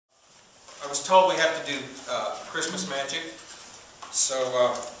was told we have to do Christmas magic,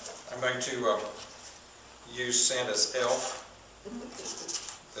 so I'm going to use Santa's elf,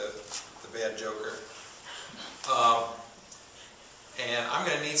 the bad joker, and I'm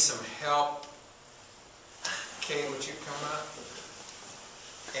going to need some help. Kay, would you come up?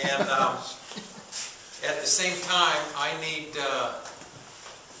 And at the same time, I need, you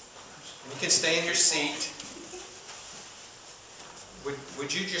can stay in your seat.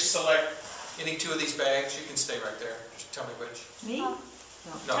 Would you just select any two of these bags? You can stay right there. Just tell me which. Me? No.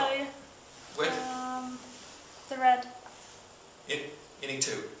 Tell you. Which? The red. Any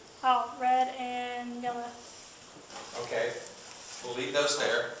two. Oh, red and yellow. Okay. We'll leave those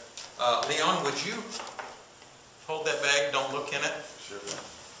there. Leon, would you hold that bag? Don't look in it. Sure.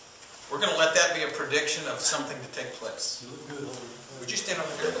 We're going to let that be a prediction of something to take place. You look good. Would you stand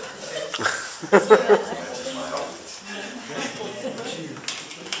over here?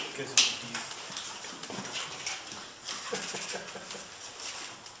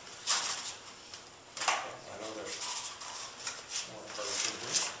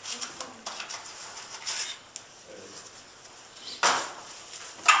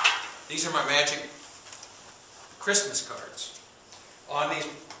 These are my magic Christmas cards. On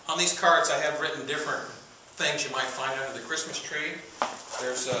these cards I have written different things you might find under the Christmas tree.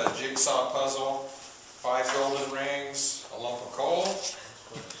 There's a jigsaw puzzle, 5 golden rings, a lump of coal,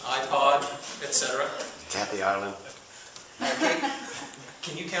 iPod, etc. Kathy Island. Okay.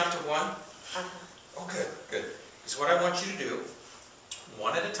 Can you count to 1? Oh, good, good. Because what I want you to do,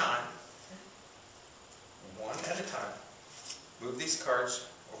 one at a time, move these cards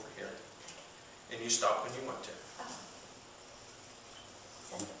over here, and you stop when you want to. Is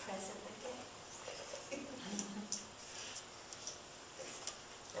that the present again?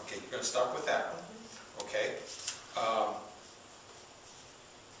 Okay, you're going to start with that one. Okay.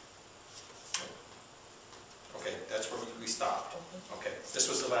 Okay, that's where we stopped. Okay, this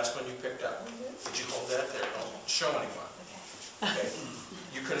was the last one you picked up. Would you hold that there? Don't show anyone. Okay.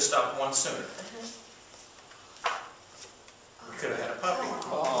 You could have stopped one sooner. We could have had a puppy.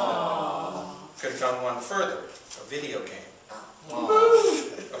 Could have gone one further. A video game.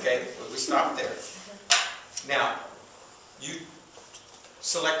 Okay, but we stopped there. Now, you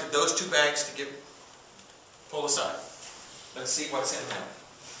selected those 2 bags to pull aside. Let's see what's in them.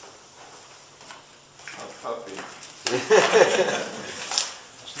 A puppy.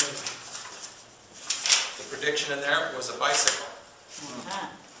 The prediction in there was a bicycle.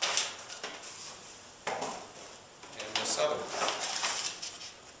 And this other one.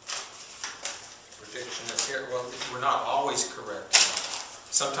 Prediction is here. Well, we're not always correct.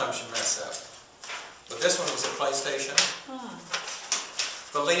 Sometimes you mess up. But this one was a PlayStation.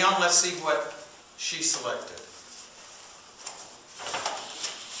 But Leon, let's see what she selected.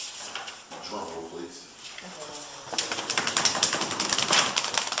 Drum roll, please.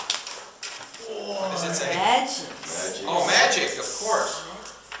 What does it say? Magic. Oh, magic, of course.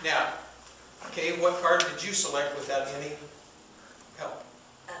 Now, okay, what card did you select without any help?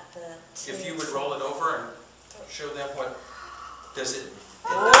 If you would roll it over and show them what does it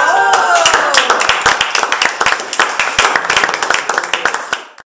does